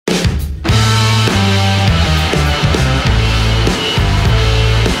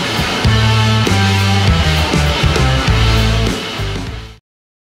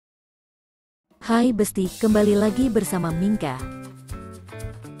Hai Besti, kembali lagi bersama Mingka.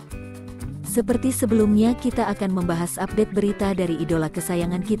 Seperti sebelumnya, kita akan membahas update berita dari idola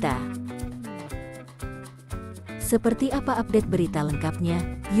kesayangan kita. Seperti apa update berita lengkapnya?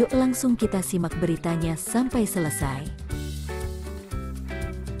 Yuk langsung kita simak beritanya sampai selesai.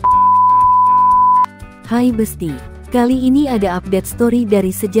 Hai Besti, kali ini ada update story dari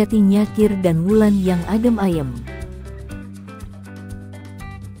sejatinya Kier dan Wulan yang adem ayem.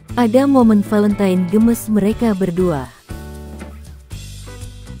 Ada momen Valentine gemes mereka berdua.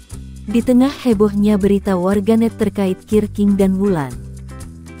 Di tengah hebohnya berita warganet terkait Kier dan Wulan,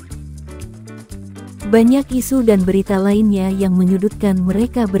 banyak isu dan berita lainnya yang menyudutkan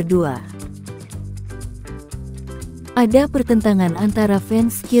mereka berdua. Ada pertentangan antara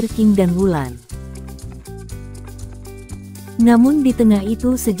fans Kier dan Wulan. Namun di tengah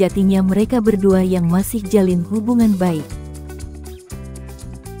itu sejatinya mereka berdua yang masih jalin hubungan baik.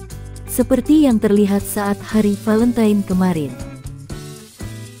 Seperti yang terlihat saat hari Valentine kemarin,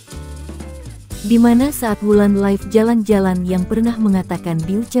 di mana saat Wulan live jalan-jalan yang pernah mengatakan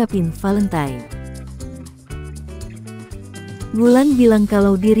diucapin Valentine. Wulan bilang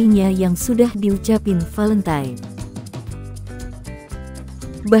kalau dirinya yang sudah diucapin Valentine.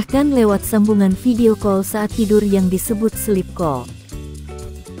 Bahkan lewat sambungan video call saat tidur yang disebut sleep call.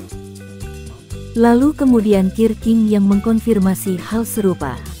 Lalu kemudian Kier yang mengkonfirmasi hal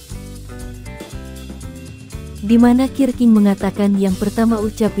serupa, di mana Kier mengatakan yang pertama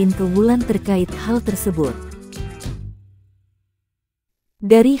ucapin ke Wulan terkait hal tersebut.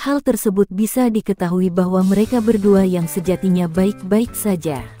 Dari hal tersebut bisa diketahui bahwa mereka berdua yang sejatinya baik-baik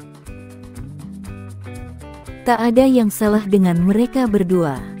saja. Tak ada yang salah dengan mereka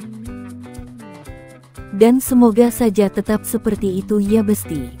berdua. Dan semoga saja tetap seperti itu ya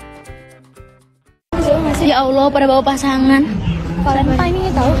Besti. Ya Allah, pada bawa pasangan. Valentine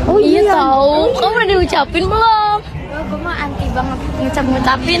ini tahu? Oh iya tahu. Kamu udah diucapin belum? Gue mah anti banget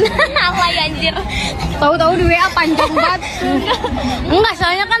Ngucapin. Alay anjir. Tahu-tahu di WA panjang banget. Enggak,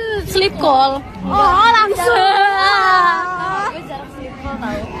 soalnya kan sleep call. Oh, langsung. Gue jarang sleep call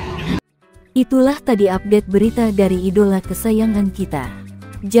tahu. Itulah tadi update berita dari idola kesayangan kita.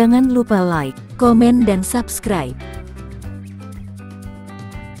 Jangan lupa like, komen dan subscribe.